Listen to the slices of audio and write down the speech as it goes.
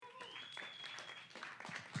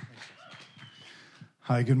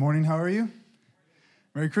Hi, good morning. How are you?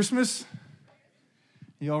 Merry Christmas.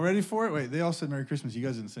 You all ready for it? Wait, they all said Merry Christmas. You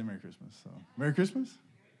guys didn't say Merry Christmas. So, Merry Christmas?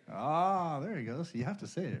 Ah, there you go. So you have to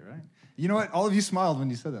say it, right? You know what? All of you smiled when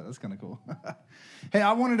you said that. That's kind of cool. Hey,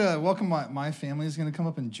 I wanted to welcome my family is going to come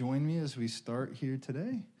up and join me as we start here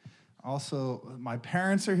today. Also, my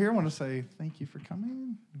parents are here. I want to say thank you for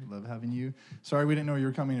coming. We love having you. Sorry we didn't know you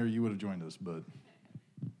were coming or you would have joined us, but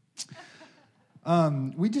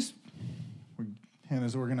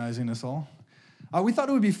Hannah's organizing us all. We thought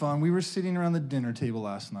it would be fun. We were sitting around the dinner table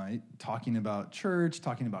last night talking about church,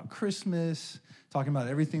 talking about Christmas, talking about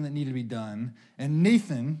everything that needed to be done. And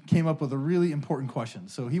Nathan came up with a really important question.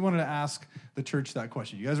 So he wanted to ask the church that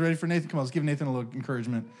question. You guys ready for Nathan? Come on, let's give Nathan a little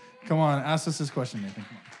encouragement. Come on, ask us this question, Nathan.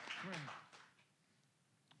 Come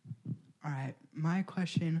on. All right, my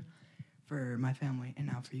question for my family and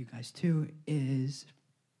now for you guys too is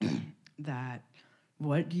that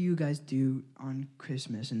what do you guys do on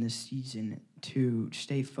Christmas in this season to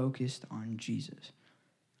stay focused on Jesus?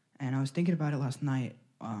 And I was thinking about it last night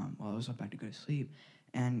while I was about to go to sleep,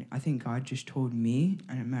 and I think God just told me,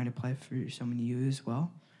 and it might apply for some of you as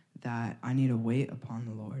well, that I need to wait upon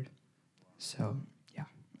the Lord. So, yeah,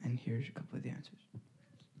 and here's a couple of the answers.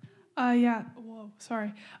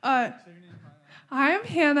 I'm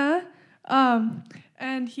Hannah.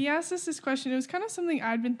 And he asked us this question. It was kind of something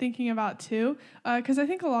I'd been thinking about too, because I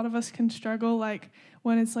think a lot of us can struggle, like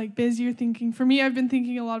when it's like busy or thinking. For me, I've been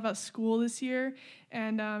thinking a lot about school this year,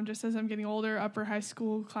 and just as I'm getting older,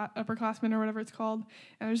 upperclassmen or whatever it's called,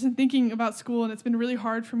 and I've just been thinking about school, and it's been really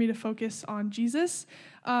hard for me to focus on Jesus.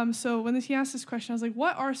 So when he asked this question, I was like,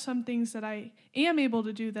 what are some things that I am able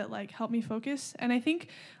to do that like help me focus? And I think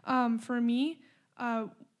for me,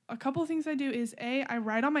 a couple of things I do is, I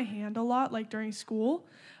write on my hand a lot, like during school,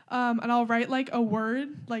 and I'll write like a word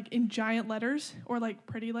like in giant letters or like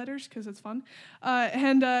pretty letters because it's fun.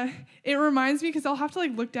 And it reminds me because I'll have to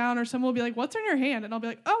like look down or someone will be like, what's on your hand? And I'll be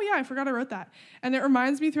like, oh yeah, I forgot I wrote that. And it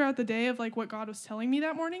reminds me throughout the day of like what God was telling me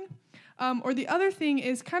that morning. Or the other thing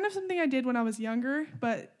is kind of something I did when I was younger,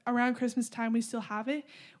 but around Christmas time we still have it.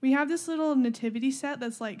 We have this little nativity set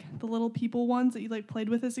that's like the little people ones that you like played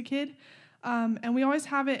with as a kid. And we always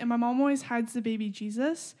have it, and my mom always hides the baby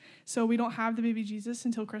Jesus, so we don't have the baby Jesus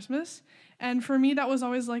until Christmas. And for me, that was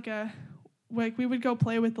always like we would go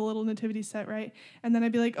play with the little nativity set, right? And then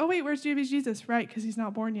I'd be like, oh wait, where's baby Jesus? Right, because he's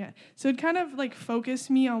not born yet. So it kind of like focused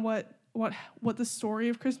me on what the story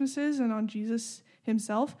of Christmas is and on Jesus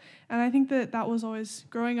himself. And I think that was always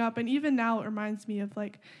growing up, and even now it reminds me of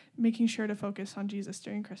like making sure to focus on Jesus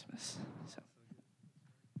during Christmas. So.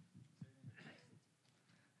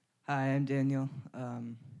 Hi, I'm Daniel.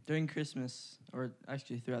 During Christmas, or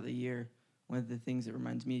actually throughout the year, one of the things that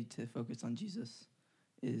reminds me to focus on Jesus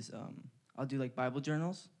is I'll do like Bible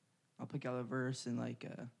journals. I'll pick out a verse and like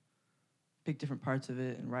pick different parts of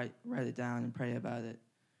it and write it down and pray about it.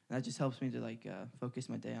 And that just helps me to like focus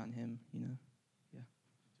my day on Him, you know.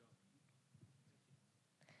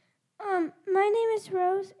 Yeah. My name is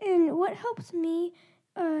Rose, and what helps me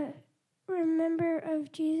remember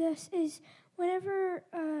of Jesus is whenever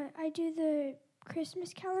I do the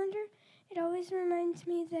Christmas calendar, it always reminds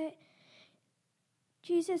me that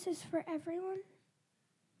Jesus is for everyone.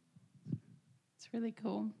 It's really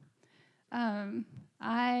cool. I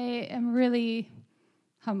am really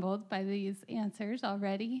humbled by these answers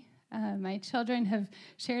already. My children have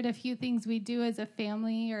shared a few things we do as a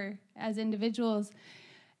family or as individuals.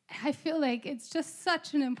 I feel like it's just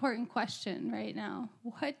such an important question right now.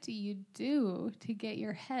 What do you do to get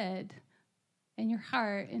your head and your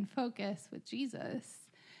heart in focus with Jesus?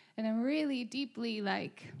 And I'm really deeply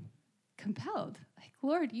compelled.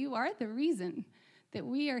 Lord, you are the reason that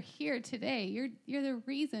we are here today. You're the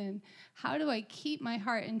reason. How do I keep my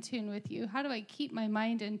heart in tune with you? How do I keep my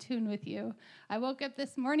mind in tune with you? I woke up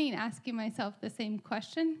this morning asking myself the same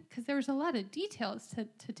question because there was a lot of details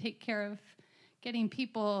to take care of getting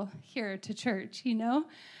people here to church, you know?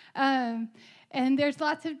 And there's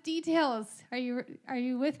lots of details. Are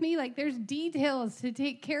you with me? There's details to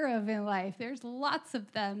take care of in life. There's lots of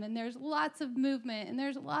them, and there's lots of movement, and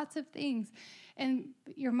there's lots of things. And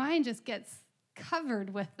your mind just gets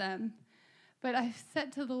covered with them. But I've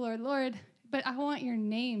said to the Lord, but I want your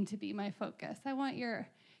name to be my focus. I want your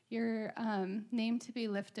name to be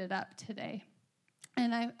lifted up today.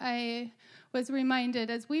 And I was reminded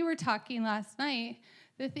as we were talking last night,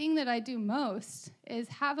 the thing that I do most is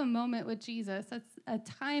have a moment with Jesus. That's a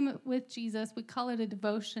time with Jesus. We call it a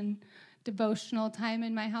devotional time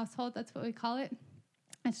in my household. That's what we call it.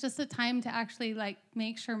 It's just a time to actually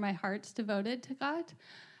make sure my heart's devoted to God.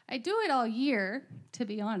 I do it all year, to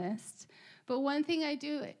be honest. But one thing I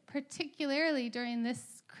do particularly during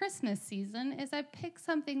this Christmas season is I pick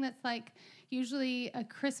something that's like usually a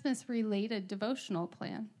Christmas-related devotional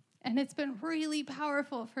plan. And it's been really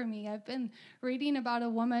powerful for me. I've been reading about a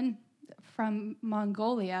woman from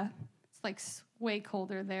Mongolia. It's like way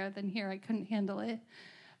colder there than here. I couldn't handle it.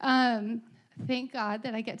 Thank God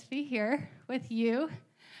that I get to be here with you.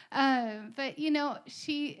 But, you know,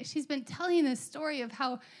 she's been telling this story of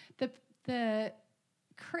how the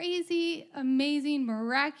crazy, amazing,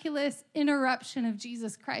 miraculous interruption of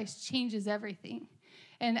Jesus Christ changes everything.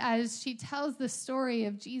 And as she tells the story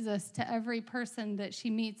of Jesus to every person that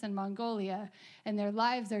she meets in Mongolia, and their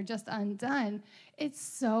lives are just undone, it's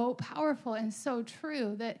so powerful and so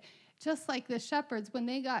true that just like the shepherds, when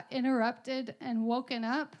they got interrupted and woken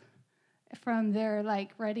up from their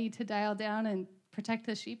like ready to dial down and protect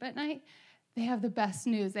the sheep at night, they have the best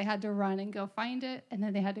news. They had to run and go find it, and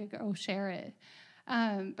then they had to go share it.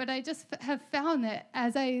 But I just have found that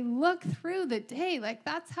as I look through the day, like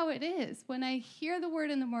that's how it is. When I hear the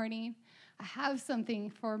word in the morning, I have something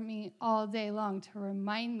for me all day long to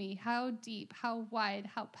remind me how deep, how wide,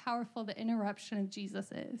 how powerful the interruption of Jesus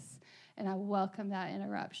is. And I welcome that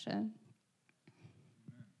interruption.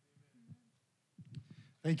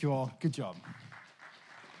 Thank you all. Good job.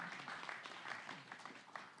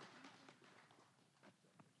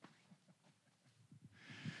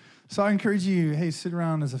 So I encourage you, hey, sit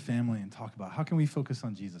around as a family and talk about how can we focus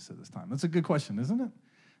on Jesus at this time. That's a good question, isn't it?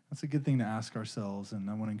 That's a good thing to ask ourselves, and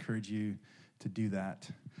I want to encourage you to do that.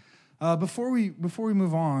 Before we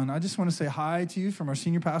move on, I just want to say hi to you from our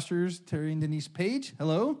senior pastors, Terry and Denise Page.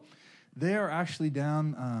 Hello. They are actually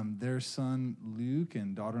down. Their son, Luke,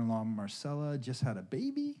 and daughter-in-law, Marcella, just had a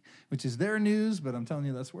baby, which is their news, but I'm telling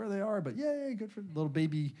you that's where they are. But yay, good for little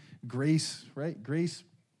baby Grace, right? Grace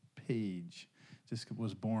Page just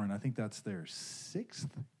was born. I think that's their 6th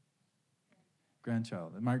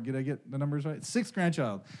grandchild. Did I get the numbers right? 6th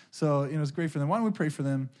grandchild. So, it's great for them. Why don't we pray for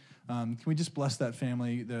them? Can we just bless that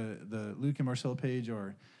family? The Luke and Marcella Page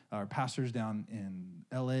are pastors down in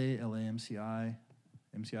LA MCI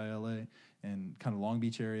LA, and kind of Long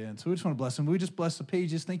Beach area. And so we just want to bless them. We just bless the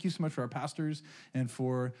Pages. Thank you so much for our pastors and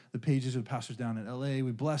for the Pages of the pastors down in LA.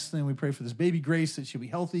 We bless them. We pray for this baby Grace that she'll be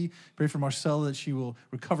healthy. Pray for Marcella that she will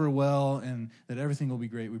recover well and that everything will be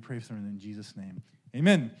great. We pray for them in Jesus' name.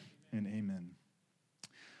 Amen and amen.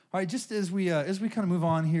 All right, just as we kind of move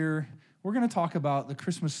on here, we're going to talk about the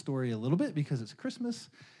Christmas story a little bit because it's Christmas.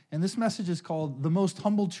 And this message is called The Most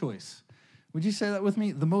Humble Choice. Would you say that with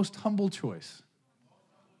me? The Most Humble Choice.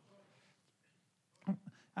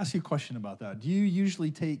 Ask you a question about that. Do you usually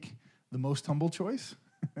take the most humble choice?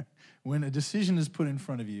 When a decision is put in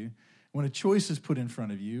front of you, when a choice is put in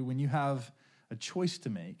front of you, when you have a choice to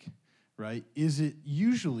make, right? Is it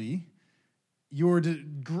usually your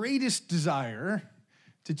greatest desire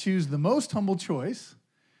to choose the most humble choice,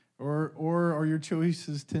 or are your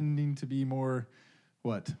choices tending to be more,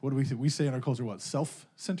 what do we say in our culture,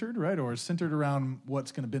 self-centered, right? Or centered around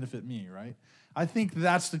what's going to benefit me, right? I think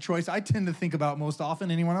that's the choice I tend to think about most often.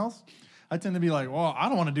 Anyone else? I tend to be like, well, I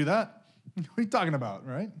don't want to do that. What are you talking about,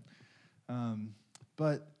 right?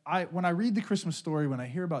 But when I read the Christmas story, when I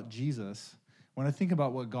hear about Jesus, when I think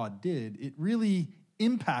about what God did, it really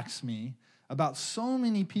impacts me about so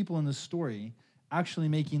many people in this story actually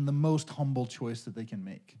making the most humble choice that they can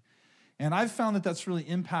make. And I've found that that's really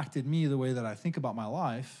impacted me, the way that I think about my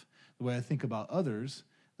life, the way I think about others,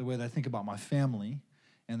 the way that I think about my family,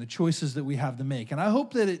 and the choices that we have to make. And I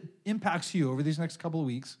hope that it impacts you over these next couple of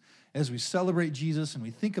weeks as we celebrate Jesus and we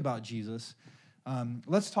think about Jesus.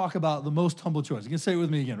 Let's talk about the most humble choice. You can say it with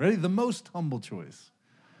me again. Ready? The most humble choice.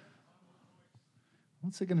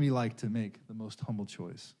 What's it going to be like to make the most humble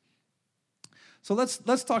choice? So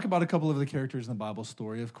let's talk about a couple of the characters in the Bible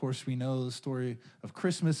story. Of course, we know the story of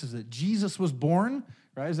Christmas is that Jesus was born,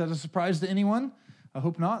 right? Is that a surprise to anyone? I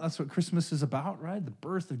hope not. That's what Christmas is about, right? The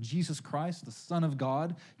birth of Jesus Christ, the Son of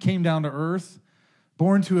God, came down to earth,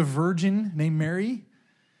 born to a virgin named Mary,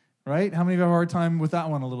 right? How many of you have a hard time with that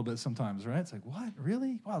one a little bit sometimes, right? It's like, what?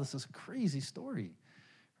 Really? Wow, this is a crazy story,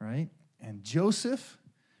 right? And Joseph,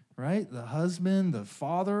 right? The husband, the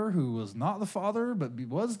father who was not the father, but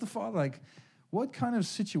was the father. Like, what kind of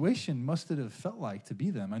situation must it have felt like to be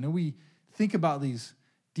them? I know we think about these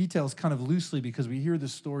details kind of loosely because we hear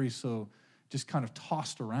this story so just kind of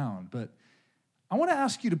tossed around. But I want to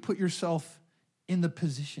ask you to put yourself in the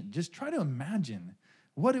position. Just try to imagine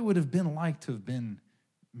what it would have been like to have been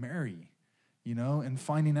Mary, and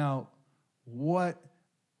finding out what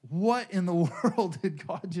in the world did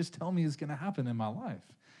God just tell me is going to happen in my life?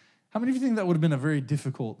 How many of you think that would have been a very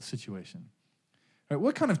difficult situation? Right,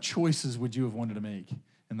 what kind of choices would you have wanted to make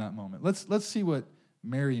in that moment. Let's see what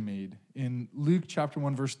Mary made in Luke chapter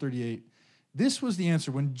 1, verse 38. This was the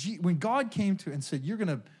answer. When God came to her and said, you're going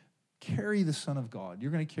to carry the Son of God.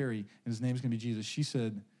 You're going to carry, and his name's going to be Jesus. She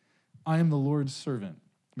said, I am the Lord's servant,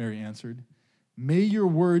 Mary answered. May your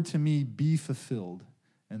word to me be fulfilled.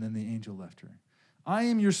 And then the angel left her. I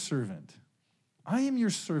am your servant. I am your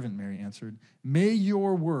servant, Mary answered. May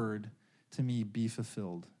your word to me be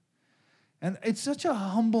fulfilled. And it's such a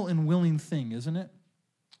humble and willing thing, isn't it?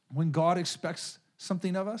 When God expects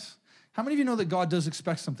something of us. How many of you know that God does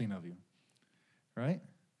expect something of you? Right?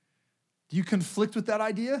 Do you conflict with that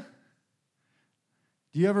idea?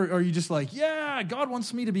 Are you just like, yeah, God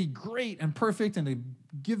wants me to be great and perfect and to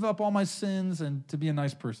give up all my sins and to be a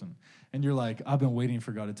nice person? And you're like, I've been waiting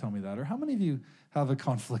for God to tell me that. Or how many of you have a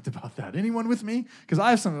conflict about that? Anyone with me? Because I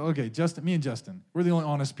have some, okay, me and Justin, we're the only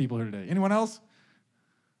honest people here today. Anyone else?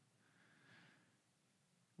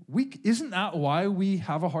 Isn't that why we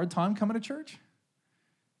have a hard time coming to church?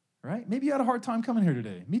 Right? Maybe you had a hard time coming here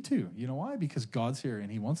today. Me too. You know why? Because God's here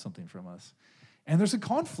and he wants something from us. And there's a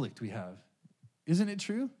conflict we have. Isn't it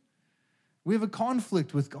true? We have a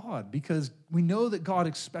conflict with God because we know that God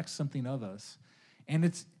expects something of us. And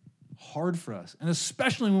it's hard for us. And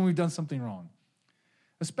especially when we've done something wrong.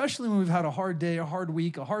 Especially when we've had a hard day, a hard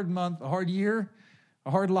week, a hard month, a hard year,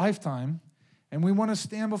 a hard lifetime. And we want to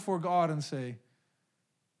stand before God and say,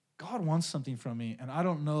 God wants something from me, and I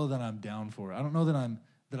don't know that I'm down for it. I don't know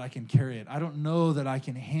that I can carry it. I don't know that I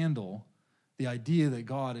can handle the idea that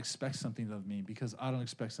God expects something of me because I don't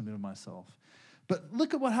expect something of myself. But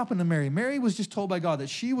look at what happened to Mary. Mary was just told by God that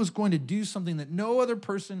she was going to do something that no other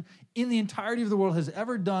person in the entirety of the world has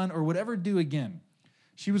ever done or would ever do again.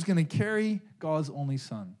 She was going to carry God's only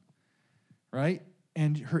son, right?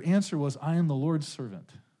 And her answer was, I am the Lord's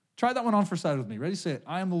servant. Try that one on for size with me. Ready? Say it.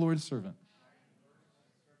 I am the Lord's servant.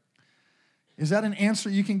 Is that an answer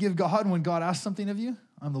you can give God when God asks something of you?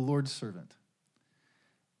 I'm the Lord's servant.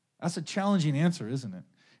 That's a challenging answer, isn't it?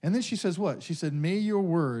 And then she says what? She said, may your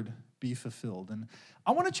word be fulfilled. And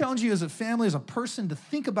I want to challenge you as a family, as a person, to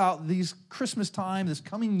think about these Christmas time, this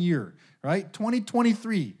coming year, right?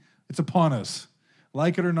 2023, it's upon us.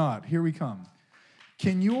 Like it or not, here we come.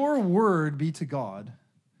 Can your word be to God,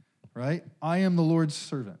 right? I am the Lord's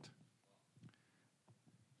servant.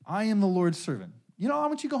 I am the Lord's servant. You know, I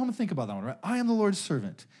want you to go home and think about that one, right? I am the Lord's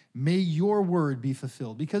servant. May your word be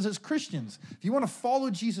fulfilled. Because as Christians, if you want to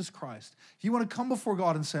follow Jesus Christ, if you want to come before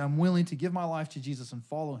God and say, I'm willing to give my life to Jesus and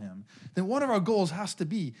follow him, then one of our goals has to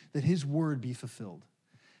be that his word be fulfilled.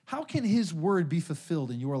 How can his word be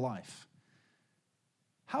fulfilled in your life?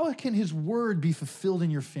 How can his word be fulfilled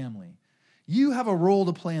in your family? You have a role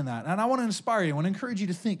to play in that. And I want to inspire you. I want to encourage you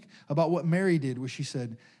to think about what Mary did, where she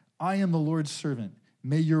said, I am the Lord's servant.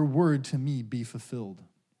 May your word to me be fulfilled.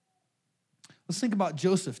 Let's think about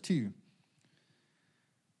Joseph too.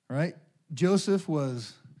 Right? Joseph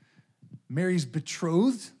was Mary's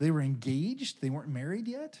betrothed. They were engaged. They weren't married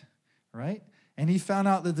yet. Right? And he found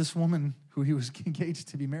out that this woman who he was engaged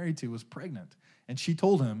to be married to was pregnant. And she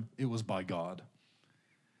told him it was by God.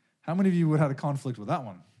 How many of you would have had a conflict with that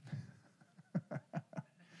one?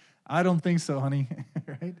 I don't think so, honey.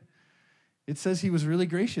 Right? It says he was really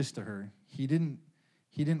gracious to her. He didn't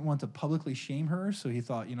want to publicly shame her, so he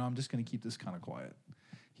thought, I'm just going to keep this kind of quiet.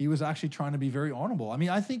 He was actually trying to be very honorable. I mean,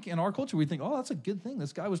 I think in our culture, we think, oh, that's a good thing.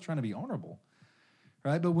 This guy was trying to be honorable,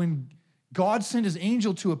 right? But when God sent his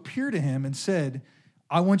angel to appear to him and said,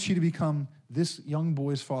 I want you to become this young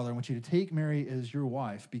boy's father. I want you to take Mary as your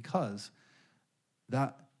wife because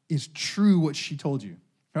that is true what she told you.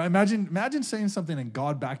 Right? Imagine saying something and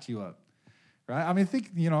God backed you up, right? I mean,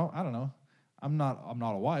 think, I don't know. I'm not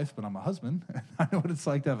a wife, but I'm a husband. I know what it's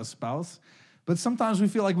like to have a spouse. But sometimes we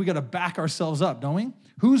feel like we got to back ourselves up, don't we?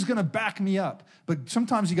 Who's going to back me up? But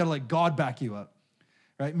sometimes you got to let God back you up,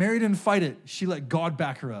 right? Mary didn't fight it. She let God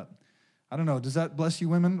back her up. I don't know. Does that bless you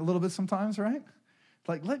women a little bit sometimes, right?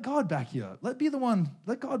 Like, let God back you up. Let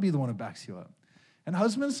God be the one who backs you up. And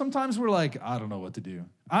husbands, sometimes we're like, I don't know what to do.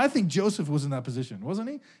 I think Joseph was in that position, wasn't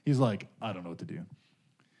he? He's like, I don't know what to do.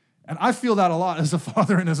 And I feel that a lot as a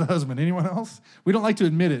father and as a husband. Anyone else? We don't like to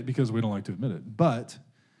admit it because we don't like to admit it. But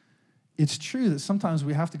it's true that sometimes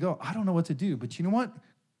we have to go, I don't know what to do. But you know what?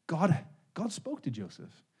 God spoke to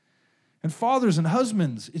Joseph. And fathers and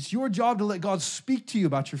husbands, it's your job to let God speak to you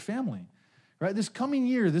about your family. Right? This coming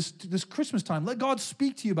year, this Christmas time, let God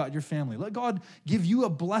speak to you about your family. Let God give you a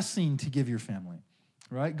blessing to give your family.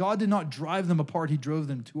 Right? God did not drive them apart. He drove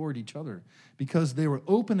them toward each other because they were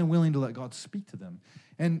open and willing to let God speak to them.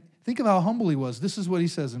 And think of how humble he was. This is what he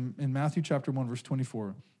says in Matthew chapter 1, verse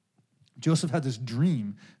 24. Joseph had this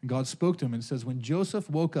dream, and God spoke to him, and it says, when Joseph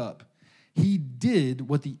woke up, He did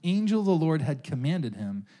what the angel of the Lord had commanded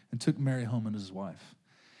him and took Mary home and his wife.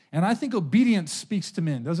 And I think obedience speaks to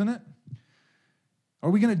men, doesn't it? Are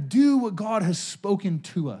we going to do what God has spoken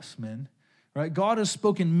to us, men? Right? God has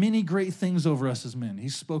spoken many great things over us as men.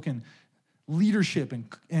 He's spoken leadership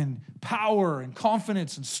and power and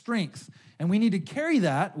confidence and strength. And we need to carry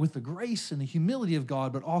that with the grace and the humility of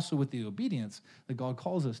God, but also with the obedience that God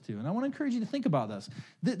calls us to. And I want to encourage you to think about this.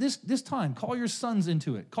 This time, call your sons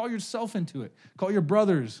into it. Call yourself into it. Call your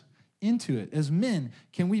brothers into it. As men,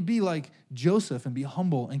 can we be like Joseph and be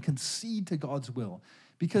humble and concede to God's will?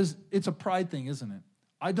 Because it's a pride thing, isn't it?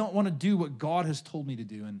 I don't want to do what God has told me to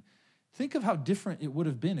do. And think of how different it would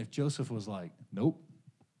have been if Joseph was like, nope.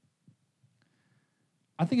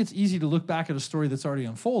 I think it's easy to look back at a story that's already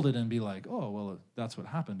unfolded and be like, oh, well, that's what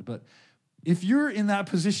happened. But if you're in that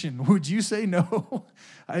position, would you say no?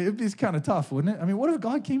 It'd be kind of tough, wouldn't it? I mean, what if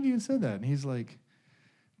God came to you and said that? And he's like,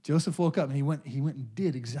 Joseph woke up and he went and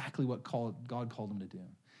did exactly what God called him to do.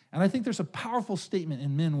 And I think there's a powerful statement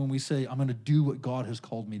in men when we say, I'm going to do what God has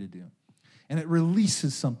called me to do. And it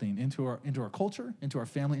releases something into our culture, into our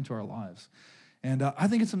family, into our lives. And I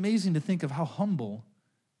think it's amazing to think of how humble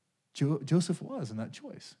Joseph was in that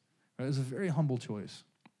choice. Right? It was a very humble choice.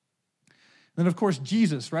 Then, of course,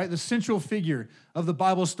 Jesus, right? The central figure of the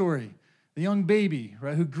Bible story, the young baby,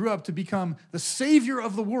 right? Who grew up to become the Savior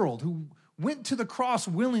of the world, who went to the cross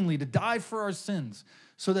willingly to die for our sins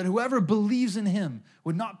so that whoever believes in him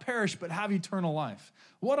would not perish but have eternal life.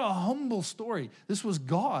 What a humble story. This was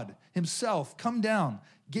God himself come down,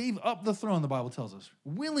 gave up the throne, the Bible tells us,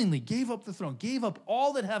 willingly gave up the throne, gave up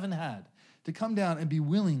all that heaven had to come down and be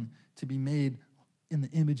willing to be made in the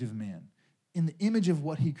image of man, in the image of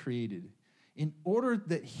what he created, in order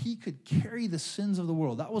that he could carry the sins of the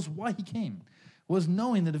world. That was why he came, was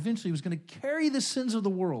knowing that eventually he was going to carry the sins of the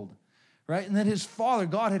world, right? And that his Father,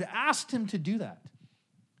 God, had asked him to do that.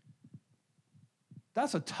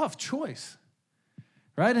 That's a tough choice,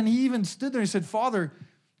 right? And he even stood there and he said, Father,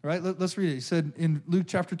 right? Let's read it. He said in Luke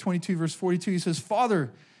chapter 22, verse 42, he says,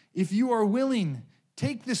 Father, if you are willing,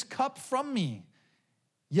 take this cup from me,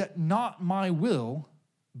 yet not my will,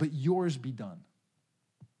 but yours be done.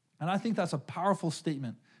 And I think that's a powerful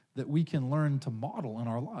statement that we can learn to model in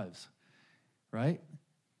our lives, right?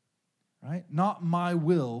 Right? Not my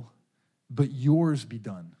will, but yours be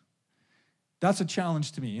done. That's a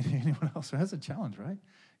challenge to me. Anyone else? That's a challenge, right?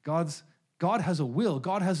 God has a will.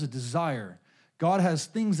 God has a desire. God has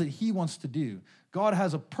things that he wants to do. God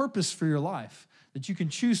has a purpose for your life that you can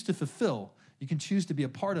choose to fulfill. You can choose to be a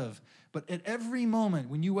part of. But at every moment,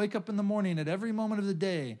 when you wake up in the morning, at every moment of the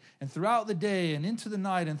day, and throughout the day, and into the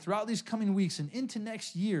night, and throughout these coming weeks, and into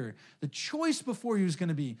next year, the choice before you is going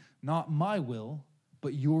to be, not my will,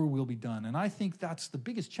 but your will be done. And I think that's the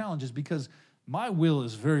biggest challenge, is because my will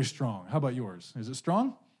is very strong. How about yours? Is it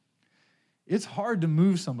strong? It's hard to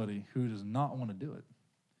move somebody who does not want to do it,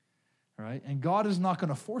 right? And God is not going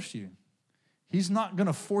to force you. He's not going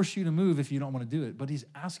to force you to move if you don't want to do it, but he's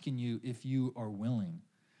asking you if you are willing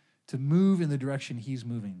to move in the direction he's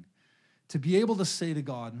moving, to be able to say to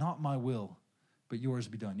God, not my will, but yours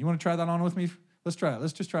be done. You want to try that on with me? Let's try it.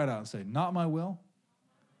 Let's just try it out and say, not my will,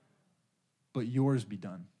 but yours be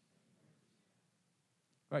done.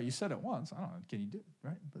 Right, you said it once. I don't know. Can you do it?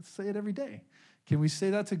 Right? Let's say it every day. Can we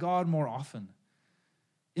say that to God more often?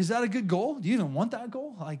 Is that a good goal? Do you even want that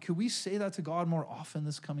goal? Like, could we say that to God more often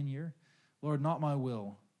this coming year? Lord, not my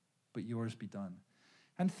will, but yours be done.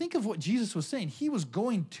 And think of what Jesus was saying. He was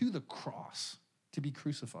going to the cross to be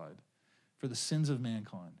crucified for the sins of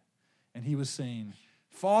mankind. And he was saying,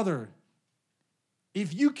 Father,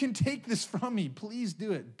 if you can take this from me, please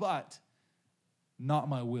do it. But not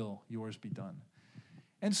my will, yours be done.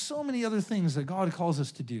 And so many other things that God calls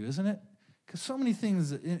us to do, isn't it? Because so many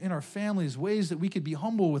things in our families, ways that we could be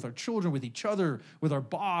humble with our children, with each other, with our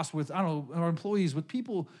boss, with, our employees, with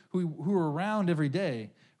people who are around every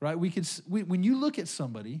day, right? When you look at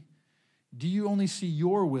somebody, do you only see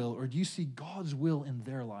your will, or do you see God's will in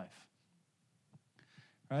their life?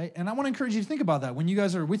 Right? And I want to encourage you to think about that when you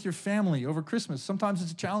guys are with your family over Christmas. Sometimes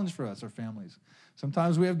it's a challenge for us, our families.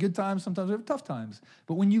 Sometimes we have good times, sometimes we have tough times.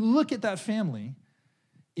 But when you look at that family,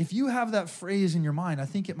 if you have that phrase in your mind, I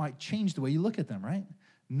think it might change the way you look at them, right?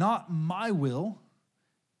 Not my will,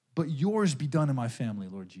 but yours be done in my family,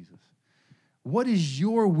 Lord Jesus. What is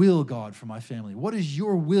your will, God, for my family? What is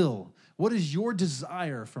your will? What is your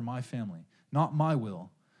desire for my family? Not my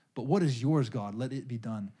will, but what is yours, God? Let it be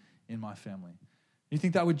done in my family. You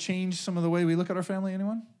think that would change some of the way we look at our family,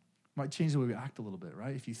 anyone? Might change the way we act a little bit,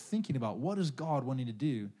 right? If you're thinking about what is God wanting to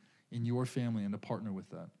do in your family and to partner with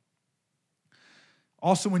that.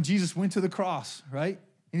 Also, when Jesus went to the cross, right?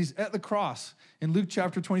 And he's at the cross. In Luke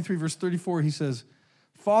chapter 23, verse 34, he says,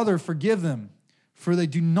 Father, forgive them, for they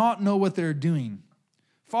do not know what they're doing.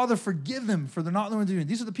 Father, forgive them, for they're not knowing what they're doing.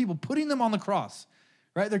 These are the people putting them on the cross,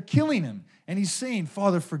 right? They're killing him. And he's saying,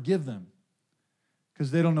 Father, forgive them,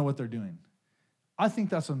 because they don't know what they're doing. I think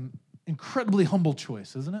that's an incredibly humble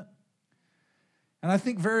choice, isn't it? And I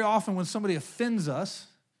think very often when somebody offends us,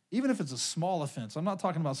 even if it's a small offense, I'm not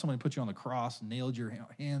talking about somebody put you on the cross, nailed your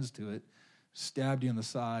hands to it, stabbed you in the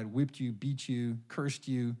side, whipped you, beat you, cursed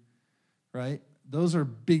you, right? Those are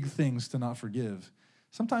big things to not forgive.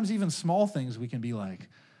 Sometimes even small things we can be like,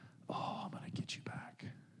 oh, I'm going to get you back.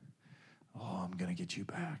 Oh, I'm going to get you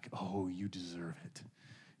back. Oh, you deserve it.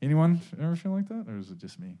 Anyone ever feel like that? Or is it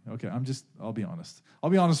just me? Okay, I'll be honest. I'll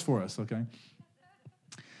be honest for us, okay?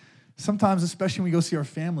 Sometimes, especially when we go see our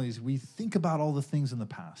families, we think about all the things in the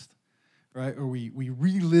past, right? Or we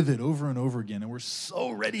relive it over and over again, and we're so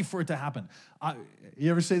ready for it to happen. You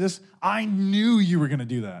ever say this? I knew you were going to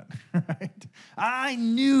do that, right? I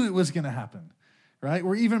knew it was going to happen, right?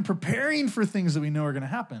 We're even preparing for things that we know are going to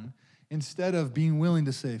happen instead of being willing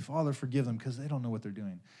to say, Father, forgive them, because they don't know what they're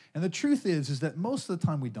doing. And the truth is that most of the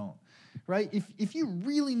time we don't, right? If you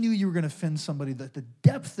really knew you were going to offend somebody, that the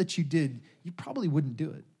depth that you did, you probably wouldn't do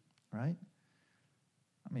it, right?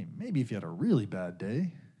 I mean, maybe if you had a really bad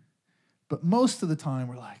day, but most of the time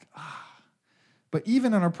we're like, But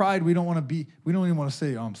even in our pride, we don't even want to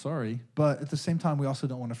say, oh, I'm sorry. But at the same time, we also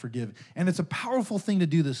don't want to forgive. And it's a powerful thing to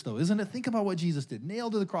do this, though, isn't it? Think about what Jesus did.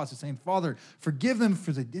 Nailed to the cross. He's saying, Father, forgive them,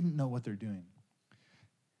 for they didn't know what they're doing.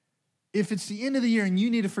 If it's the end of the year and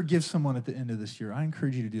you need to forgive someone at the end of this year, I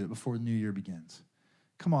encourage you to do it before the new year begins.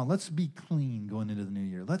 Come on, let's be clean going into the new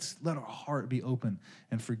year. Let's let our heart be open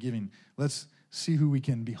and forgiving. Let's see who we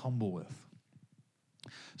can be humble with.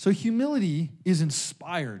 So humility is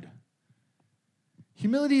inspired.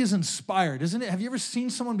 Humility is inspired, isn't it? Have you ever seen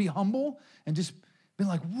someone be humble and just been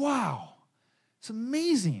like, wow, it's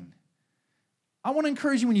amazing? I want to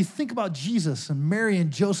encourage you, when you think about Jesus and Mary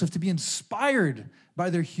and Joseph, to be inspired by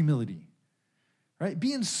their humility, right?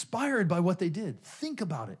 Be inspired by what they did. Think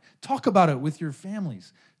about it. Talk about it with your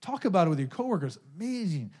families. Talk about it with your coworkers.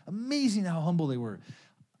 Amazing, amazing how humble they were.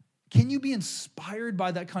 Can you be inspired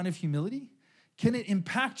by that kind of humility? Can it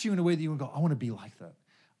impact you in a way that you would go, I want to be like that.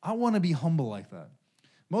 I want to be humble like that.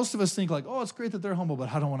 Most of us think like, oh, it's great that they're humble, but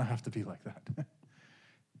I don't want to have to be like that.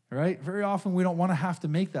 Right? Very often we don't want to have to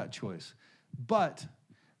make that choice. But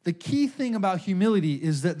the key thing about humility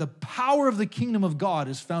is that the power of the kingdom of God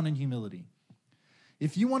is found in humility.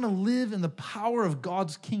 If you want to live in the power of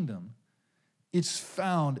God's kingdom, it's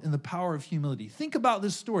found in the power of humility. Think about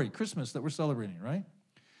this story, Christmas, that we're celebrating, right?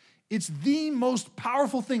 It's the most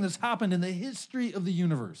powerful thing that's happened in the history of the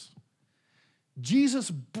universe. Jesus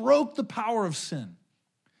broke the power of sin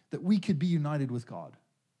that we could be united with God.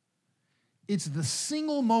 It's the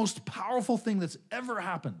single most powerful thing that's ever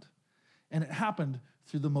happened. And it happened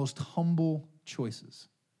through the most humble choices.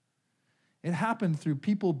 It happened through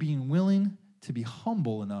people being willing to be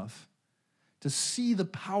humble enough to see the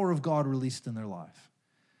power of God released in their life.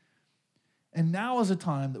 And now is a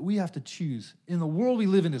time that we have to choose. In the world we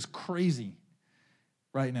live in is crazy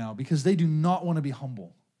right now because they do not want to be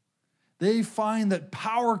humble. They find that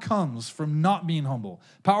power comes from not being humble.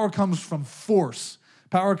 Power comes from force.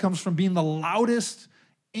 Power comes from being the loudest,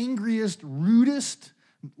 angriest, rudest,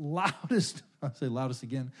 loudest, I'll say loudest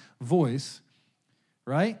again, voice,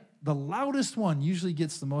 right? The loudest one usually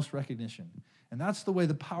gets the most recognition. And that's the way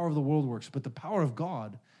the power of the world works. But the power of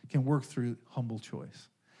God can work through humble choice.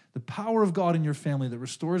 The power of God in your family that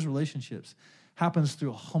restores relationships happens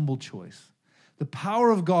through a humble choice. The power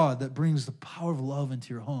of God that brings the power of love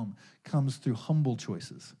into your home comes through humble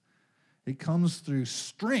choices. It comes through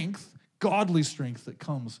strength, godly strength that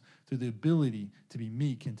comes through the ability to be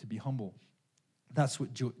meek and to be humble. That's what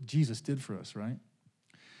Jesus did for us, right?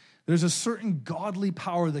 There's a certain godly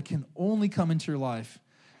power that can only come into your life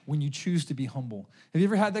when you choose to be humble. Have you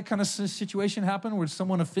ever had that kind of situation happen where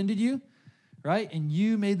someone offended you, right? And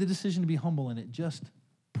you made the decision to be humble and it just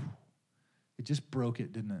broke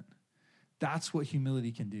it, didn't it? That's what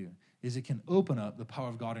humility can do, is it can open up the power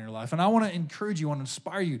of God in your life. And I want to encourage you, I want to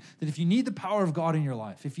inspire you that if you need the power of God in your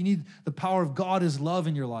life, if you need the power of God as love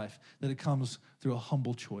in your life, that it comes through a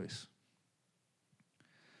humble choice.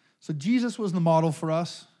 So Jesus was the model for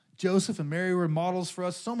us. Joseph and Mary were models for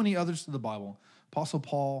us. So many others to the Bible. Apostle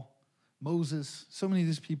Paul, Moses, so many of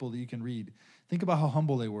these people that you can read. Think about how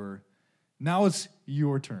humble they were. Now it's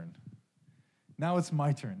your turn. Now it's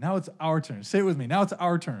my turn. Now it's our turn. Say it with me. Now it's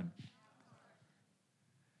our turn.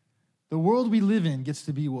 The world we live in gets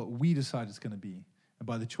to be what we decide it's going to be and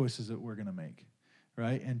by the choices that we're going to make,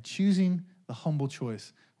 right? And choosing the humble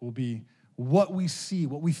choice will be what we see,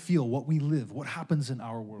 what we feel, what we live, what happens in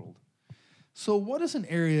our world. So what is an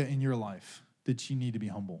area in your life that you need to be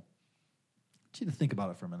humble? I want you to think about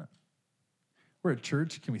it for a minute. We're at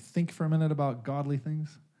church. Can we think for a minute about godly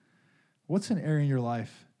things? What's an area in your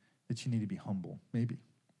life that you need to be humble? Maybe.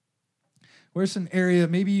 Where's an area,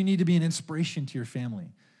 maybe you need to be an inspiration to your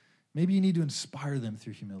family. Maybe you need to inspire them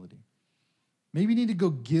through humility. Maybe you need to go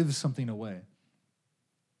give something away.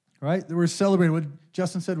 Right? We're celebrating, what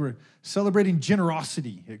Justin said, we're celebrating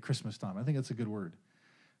generosity at Christmas time. I think that's a good word.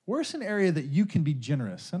 Where's an area that you can be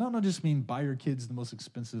generous? And I don't just mean buy your kids the most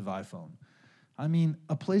expensive iPhone. I mean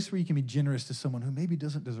a place where you can be generous to someone who maybe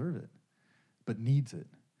doesn't deserve it, but needs it.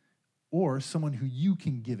 Or someone who you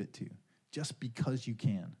can give it to just because you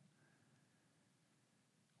can.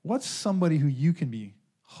 What's somebody who you can be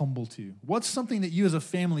humble to? What's something that you as a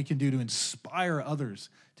family can do to inspire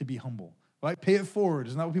others to be humble? Right? Pay it forward.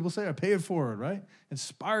 Isn't that what people say? Or pay it forward, right?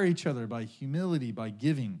 Inspire each other by humility, by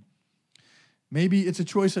giving. Maybe it's a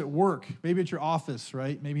choice at work. Maybe at your office,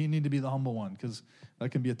 right? Maybe you need to be the humble one because that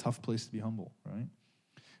can be a tough place to be humble, right?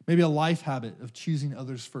 Maybe a life habit of choosing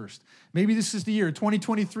others first. Maybe this is the year,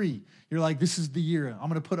 2023. You're like, this is the year. I'm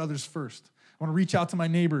going to put others first. I want to reach out to my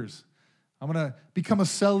neighbors. I'm going to become a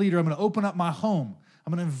cell leader. I'm going to open up my home.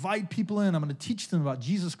 I'm going to invite people in. I'm going to teach them about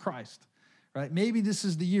Jesus Christ. Right? Maybe this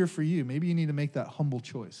is the year for you. Maybe you need to make that humble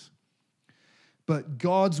choice. But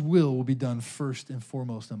God's will be done first and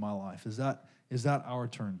foremost in my life. Is that our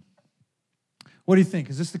turn? What do you think?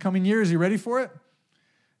 Is this the coming year? Is he ready for it?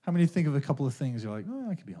 How many think of a couple of things you're like, oh,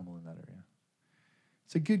 I could be humble in that area?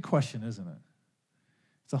 It's a good question, isn't it?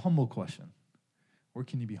 It's a humble question. Where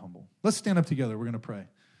can you be humble? Let's stand up together. We're going to pray.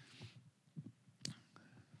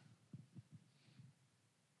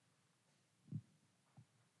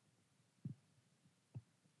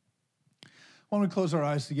 Why don't we close our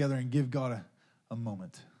eyes together and give God a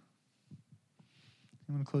moment?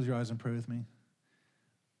 You want to close your eyes and pray with me?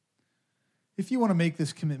 If you want to make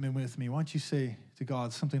this commitment with me, why don't you say to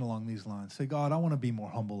God something along these lines? Say, God, I want to be more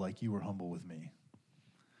humble like you were humble with me.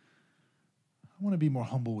 I want to be more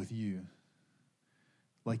humble with you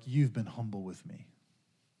like you've been humble with me.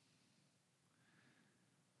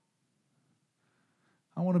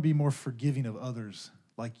 I want to be more forgiving of others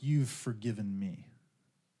like you've forgiven me.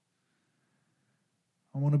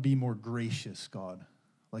 I want to be more gracious, God,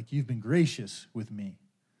 like you've been gracious with me.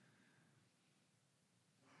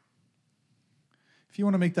 If you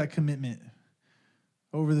want to make that commitment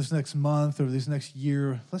over this next month or this next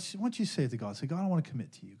year, why don't you say it to God? Say, God, I want to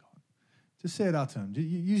commit to you, God. Just say it out to him.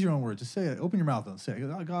 Use your own words. Just say it. Open your mouth and say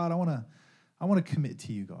it. God, I want to commit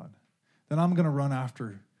to you, God. Then I'm going to run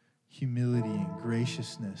after humility and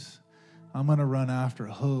graciousness. I'm going to run after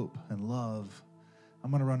hope and love.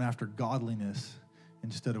 I'm going to run after godliness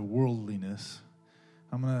instead of worldliness.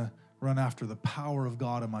 I'm going to run after the power of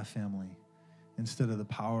God in my family instead of the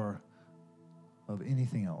power of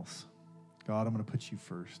anything else. God, I'm going to put you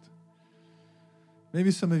first. Maybe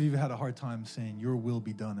some of you have had a hard time saying, your will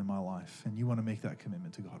be done in my life, and you want to make that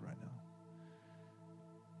commitment to God right now.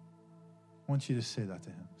 I want you to say that to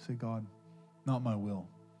him. Say, God, not my will.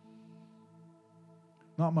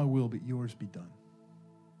 Not my will, but yours be done.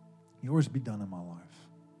 Yours be done in my life.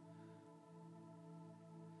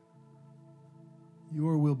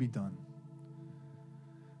 Your will be done.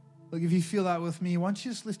 Look, if you feel that with me, why don't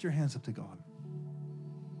you just lift your hands up to God?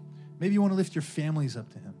 Maybe you want to lift your families up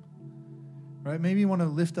to him, right? Maybe you want to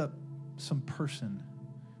lift up some person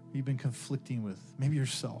you've been conflicting with, maybe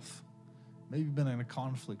yourself. Maybe you've been in a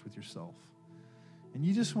conflict with yourself. And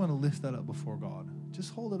you just want to lift that up before God.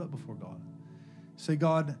 Just hold it up before God. Say,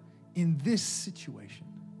 God, in this situation,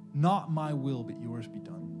 not my will, but yours be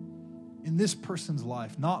done. In this person's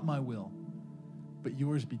life, not my will, but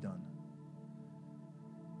yours be done.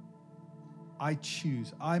 I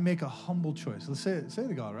choose. I make a humble choice. Let's say it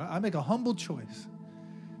to God, right? I make a humble choice.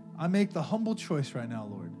 I make the humble choice right now,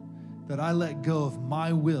 Lord, that I let go of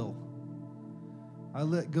my will. I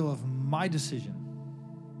let go of my decision.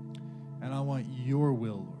 And I want your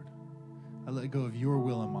will, Lord. I let go of your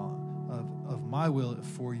will of my will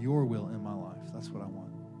for your will in my life. That's what I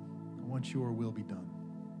want. I want your will be done.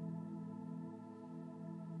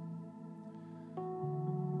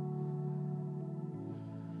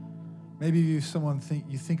 Maybe you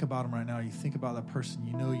think about them right now, you think about that person,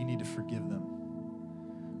 you know you need to forgive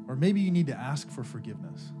them. Or maybe you need to ask for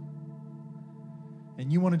forgiveness.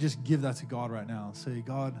 And you want to just give that to God right now and say,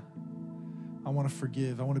 God, I want to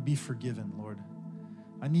forgive. I want to be forgiven, Lord.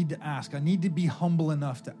 I need to ask. I need to be humble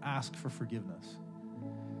enough to ask for forgiveness.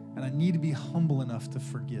 And I need to be humble enough to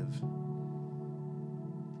forgive.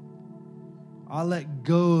 I let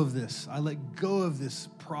go of this. I let go of this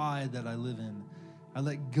pride that I live in. I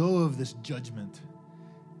let go of this judgment.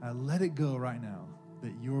 I let it go right now,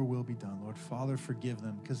 that your will be done. Lord, Father, forgive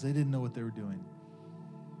them because they didn't know what they were doing.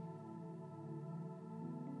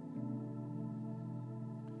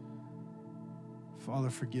 Father,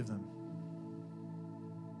 forgive them.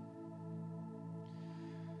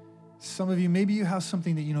 Some of you, maybe you have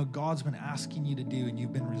something that you know God's been asking you to do and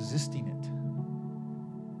you've been resisting it.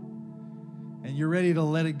 And you're ready to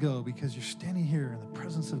let it go because you're standing here in the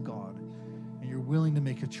presence of God and you're willing to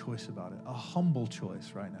make a choice about it, a humble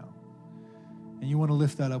choice right now. And you want to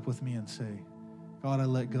lift that up with me and say, God, I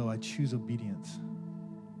let go. I choose obedience.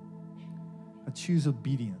 I choose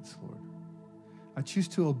obedience, Lord. I choose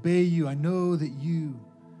to obey you. I know that you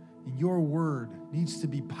and your word needs to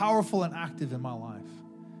be powerful and active in my life.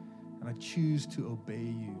 And I choose to obey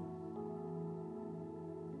you.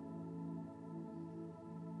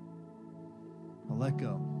 I let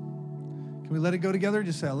go. Can we let it go together?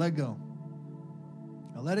 Just say, I let go.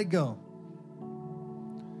 I let it go.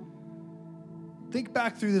 Think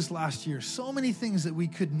back through this last year. So many things that we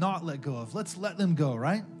could not let go of. Let's let them go,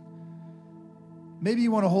 right? Maybe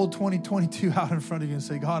you want to hold 2022 out in front of you and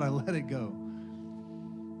say, God, I let it go.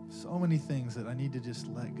 So many things that I need to just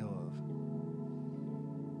let go of.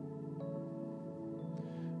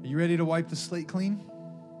 Are you ready to wipe the slate clean?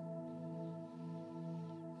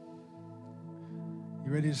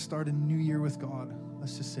 You ready to start a new year with God?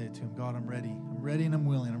 Let's just say it to him. God, I'm ready. I'm ready and I'm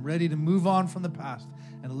willing. I'm ready to move on from the past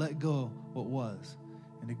and let go what was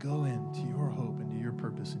and to go into your hope and to your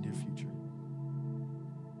purpose and your future.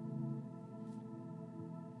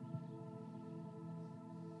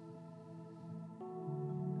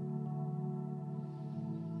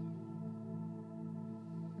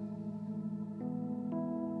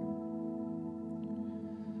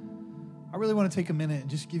 I really want to take a minute and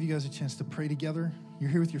just give you guys a chance to pray together. You're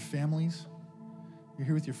here with your families. You're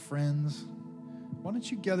here with your friends. Why don't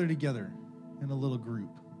you gather together in a little group?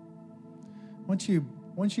 Why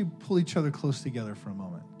don't you pull each other close together for a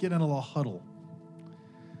moment? Get in a little huddle.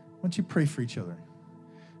 Why don't you pray for each other?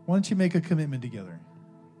 Why don't you make a commitment together?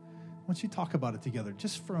 Why don't you talk about it together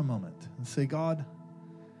just for a moment and say, God's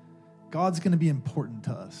going to be important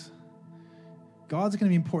to us. God's going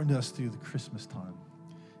to be important to us through the Christmas time.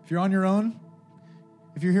 If you're on your own,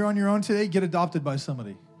 if you're here on your own today, get adopted by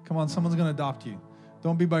somebody. Come on, someone's going to adopt you.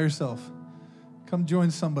 Don't be by yourself. Come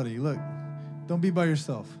join somebody. Look, don't be by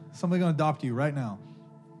yourself. Somebody's going to adopt you right now.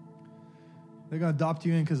 They're going to adopt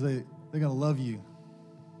you in because they're going to love you.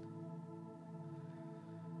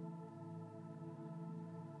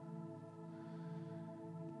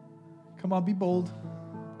 Come on, be bold.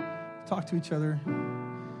 Talk to each other.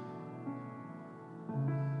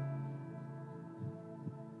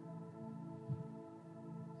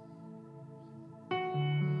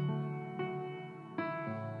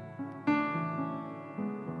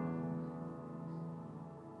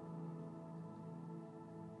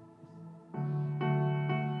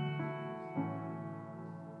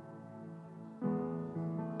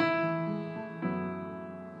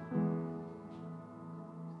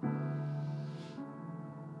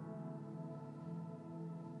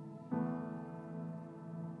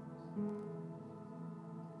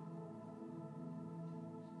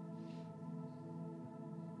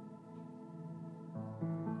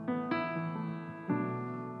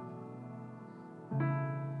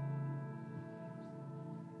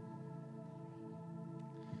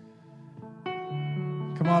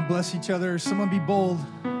 Come on, bless each other. Someone be bold.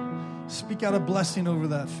 Speak out a blessing over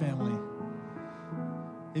that family.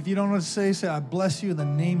 If you don't know what to say, say, I bless you in the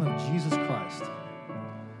name of Jesus Christ.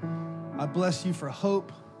 I bless you for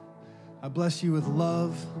hope. I bless you with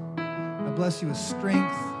love. I bless you with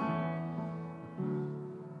strength.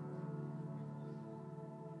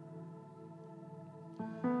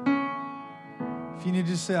 If you need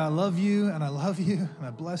to just say, I love you, and I love you, and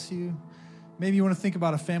I bless you. Maybe you want to think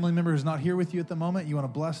about a family member who's not here with you at the moment. You want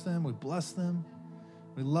to bless them. We bless them.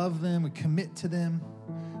 We love them. We commit to them.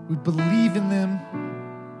 We believe in them.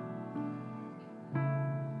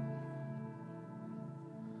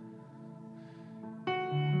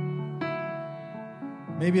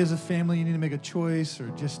 Maybe as a family you need to make a choice or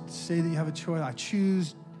just say that you have a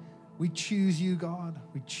choice. We choose you, God.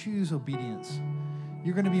 We choose obedience.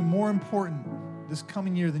 You're going to be more important this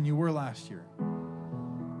coming year than you were last year.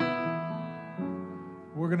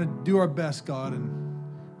 We're going to do our best, God, and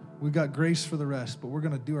we've got grace for the rest, but we're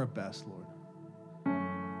going to do our best, Lord.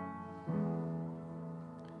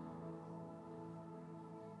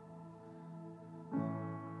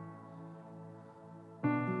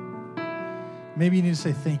 Maybe you need to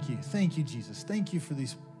say thank you. Thank you, Jesus. Thank you for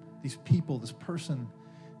these these people, this person.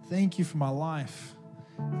 Thank you for my life.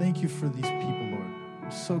 Thank you for these people, Lord.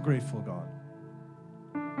 I'm so grateful, God.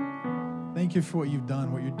 Thank you for what you've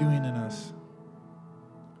done, what you're doing in us.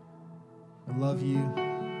 I love you.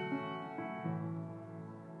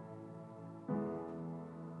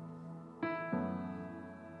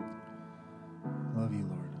 Love you,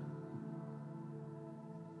 Lord.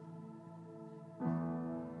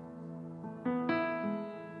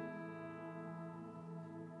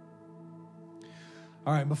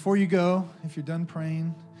 All right, before you go, if you're done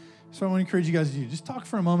praying, so I want to encourage you guys to do, just talk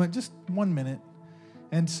for a moment, just 1 minute,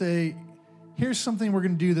 and say, here's something we're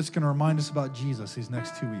going to do that's going to remind us about Jesus these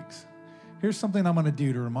next 2 weeks. Here's something I'm going to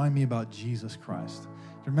do to remind me about Jesus Christ,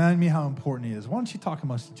 to remind me how important he is. Why don't you talk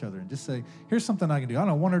amongst each other and just say, here's something I can do. I don't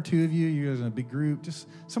know, 1 or 2 of you, you guys are in a big group, just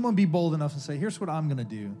someone be bold enough and say, here's what I'm going to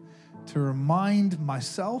do to remind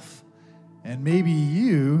myself and maybe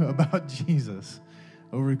you about Jesus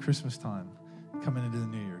over Christmas time, coming into the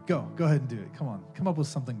new year. Go ahead and do it. Come on, come up with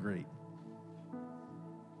something great.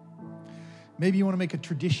 Maybe you want to make a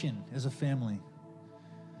tradition as a family.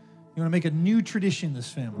 You want to make a new tradition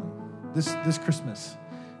this family, this Christmas.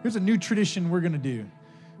 Here's a new tradition we're going to do.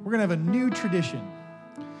 We're going to have a new tradition.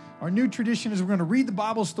 Our new tradition is we're going to read the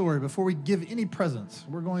Bible story before we give any presents.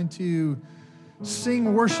 We're going to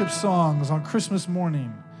sing worship songs on Christmas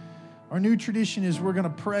morning. Our new tradition is we're going to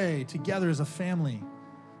pray together as a family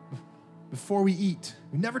before we eat.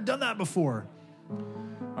 We've never done that before.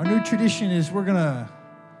 Our new tradition is we're going to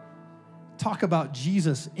talk about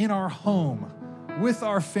Jesus in our home with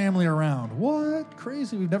our family around. What?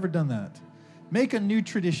 Crazy. We've never done that. Make a new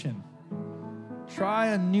tradition. Try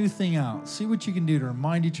a new thing out. See what you can do to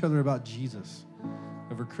remind each other about Jesus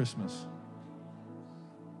over Christmas.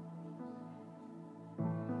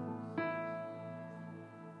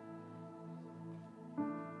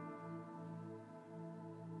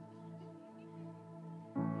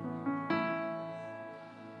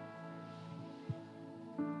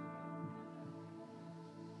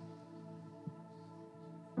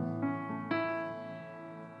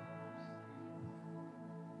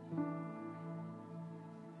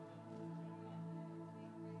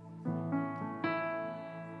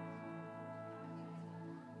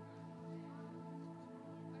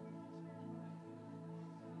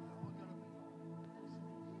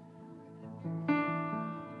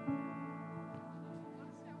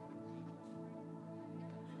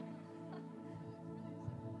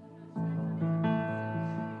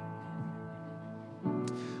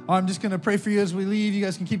 I'm just going to pray for you as we leave. You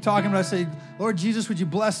guys can keep talking, but I say, Lord Jesus, would you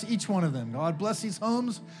bless each one of them? God, bless these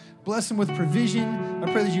homes. Bless them with provision.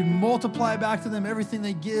 I pray that you'd multiply back to them everything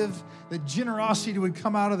they give, that generosity would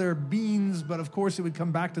come out of their beings, but of course it would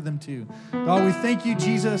come back to them too. God, we thank you,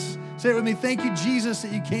 Jesus. Say it with me. Thank you, Jesus,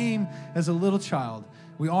 that you came as a little child.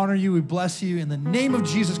 We honor you. We bless you in the name of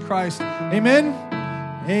Jesus Christ. Amen.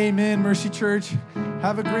 Amen, Mercy Church.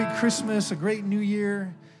 Have a great Christmas, a great New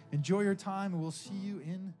Year. Enjoy your time, and we'll see you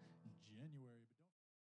in